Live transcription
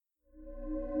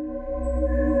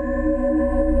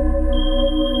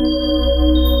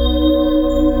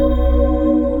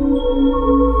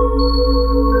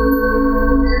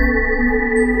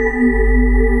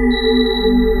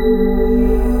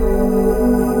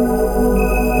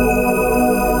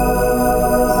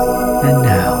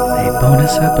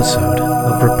this episode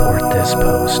of Report This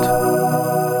Post.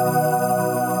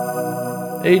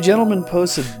 A gentleman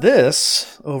posted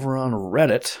this over on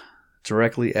Reddit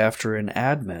directly after an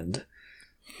admin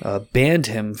banned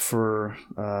him for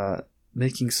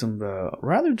making some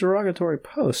rather derogatory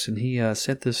posts, and he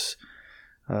sent this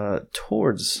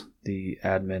towards the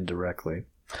admin directly.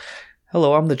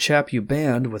 Hello, I'm the chap you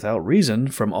banned without reason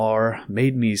from R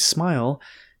Made Me Smile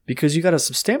because you got a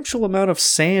substantial amount of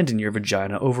sand in your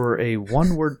vagina over a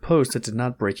one-word post that did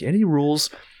not break any rules.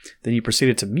 Then you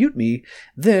proceeded to mute me,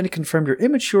 then confirmed your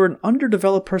immature and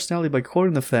underdeveloped personality by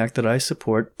quoting the fact that I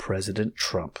support President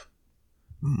Trump.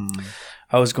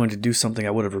 I was going to do something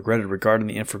I would have regretted regarding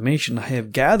the information I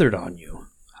have gathered on you.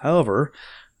 However,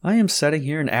 I am sitting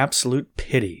here in absolute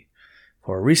pity.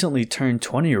 For a recently turned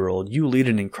 20-year-old, you lead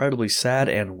an incredibly sad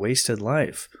and wasted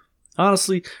life.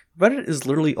 Honestly, Reddit is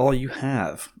literally all you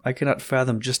have. I cannot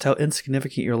fathom just how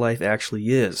insignificant your life actually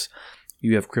is.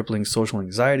 You have crippling social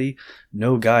anxiety,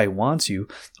 no guy wants you,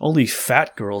 only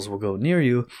fat girls will go near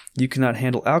you, you cannot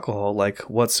handle alcohol like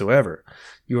whatsoever.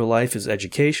 Your life is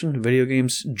education, video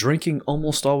games, drinking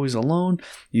almost always alone,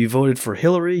 you voted for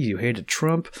Hillary, you hated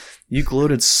Trump, you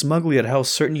gloated smugly at how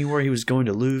certain you were he was going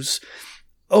to lose.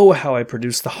 Oh, how I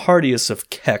produced the heartiest of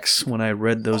kecks when I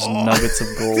read those nuggets of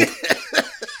gold.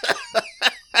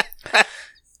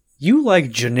 You like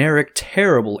generic,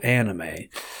 terrible anime.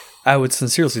 I would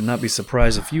sincerely not be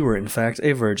surprised if you were, in fact,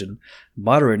 a virgin.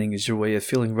 Moderating is your way of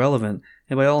feeling relevant,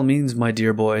 and by all means, my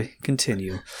dear boy,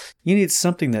 continue. You need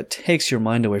something that takes your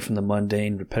mind away from the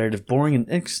mundane, repetitive, boring, and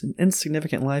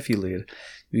insignificant life you lead.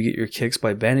 You get your kicks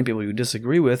by banning people you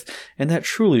disagree with, and that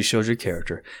truly shows your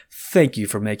character. Thank you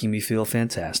for making me feel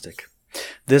fantastic.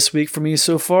 This week for me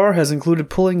so far has included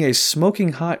pulling a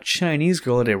smoking hot Chinese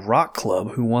girl at a rock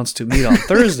club who wants to meet on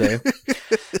Thursday,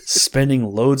 spending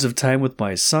loads of time with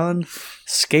my son,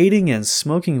 skating and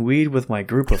smoking weed with my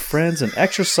group of friends, and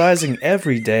exercising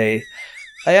every day.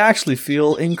 I actually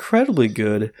feel incredibly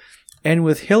good, and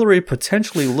with Hillary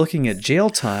potentially looking at jail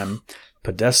time,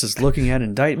 Podesta's looking at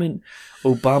indictment,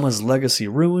 Obama's legacy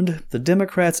ruined, the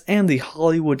Democrats and the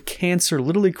Hollywood cancer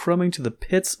literally crumbling to the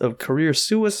pits of career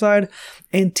suicide,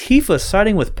 Antifa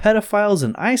siding with pedophiles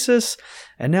and ISIS,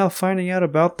 and now finding out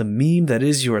about the meme that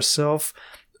is yourself,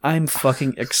 I'm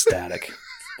fucking ecstatic.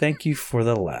 Thank you for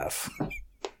the laugh.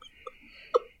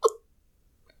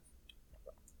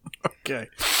 Okay.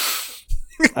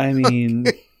 I mean...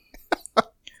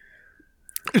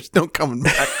 There's no coming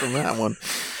back from that one.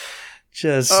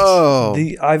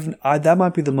 That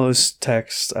might be the most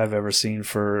text I've ever seen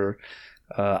for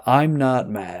I'm not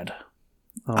mad.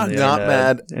 I'm not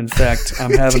mad. In fact,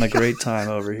 I'm having a great time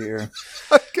over here.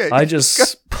 Okay. I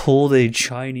just pulled a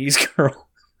Chinese girl.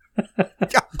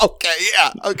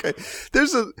 Okay.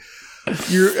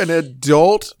 You're an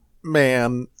adult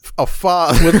man, a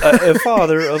father. With a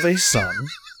father of a son.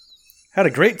 Had a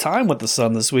great time with the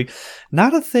son this week.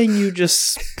 Not a thing you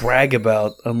just brag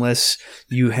about unless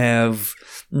you have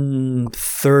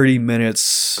 30 minutes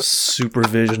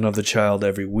supervision of the child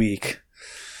every week.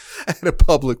 At a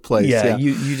public place. Yeah.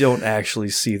 You don't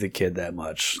actually see the kid that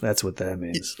much. That's what that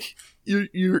means.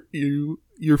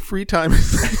 Your free time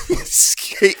is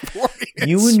skateboarding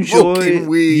and smoking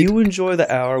weed. You enjoy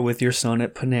the hour with your son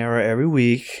at Panera every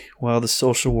week while the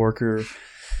social worker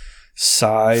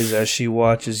sighs as she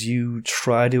watches you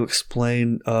try to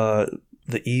explain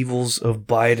the evils of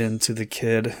Biden to the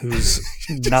kid who's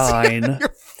 9. Your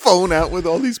phone out with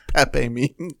all these Pepe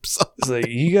memes. It's like,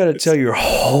 you got to tell your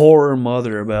whore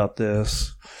mother about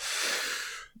this.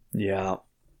 Yeah.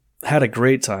 Had a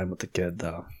great time with the kid,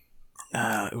 though.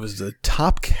 It was the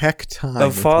top heck time. A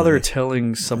father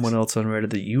telling someone else on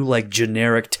Reddit that you like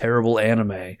generic, terrible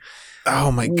anime.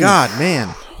 Oh, my God,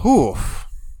 man. Oof.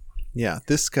 Yeah,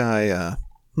 this guy,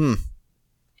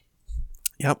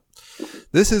 Yep.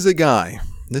 This is a guy.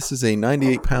 This is a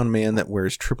 98-pound man that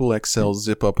wears triple XL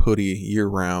zip-up hoodie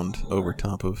year-round over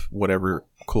top of whatever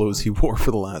clothes he wore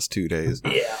for the last 2 days.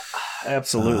 Yeah,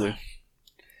 absolutely.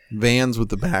 Vans with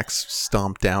the backs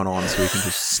stomped down on so he can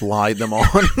just slide them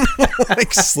on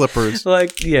like slippers.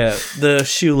 Like, yeah, the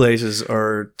shoelaces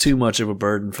are too much of a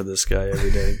burden for this guy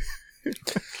every day.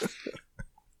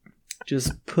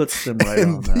 Just puts them right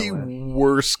on that the way.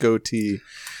 Worst goatee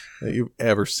that you've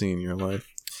ever seen in your life.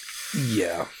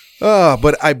 Yeah.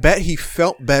 But I bet he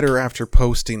felt better after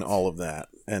posting all of that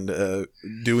and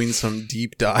doing some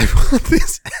deep dive on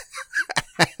this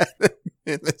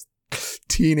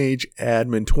teenage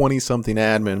admin, 20-something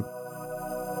admin.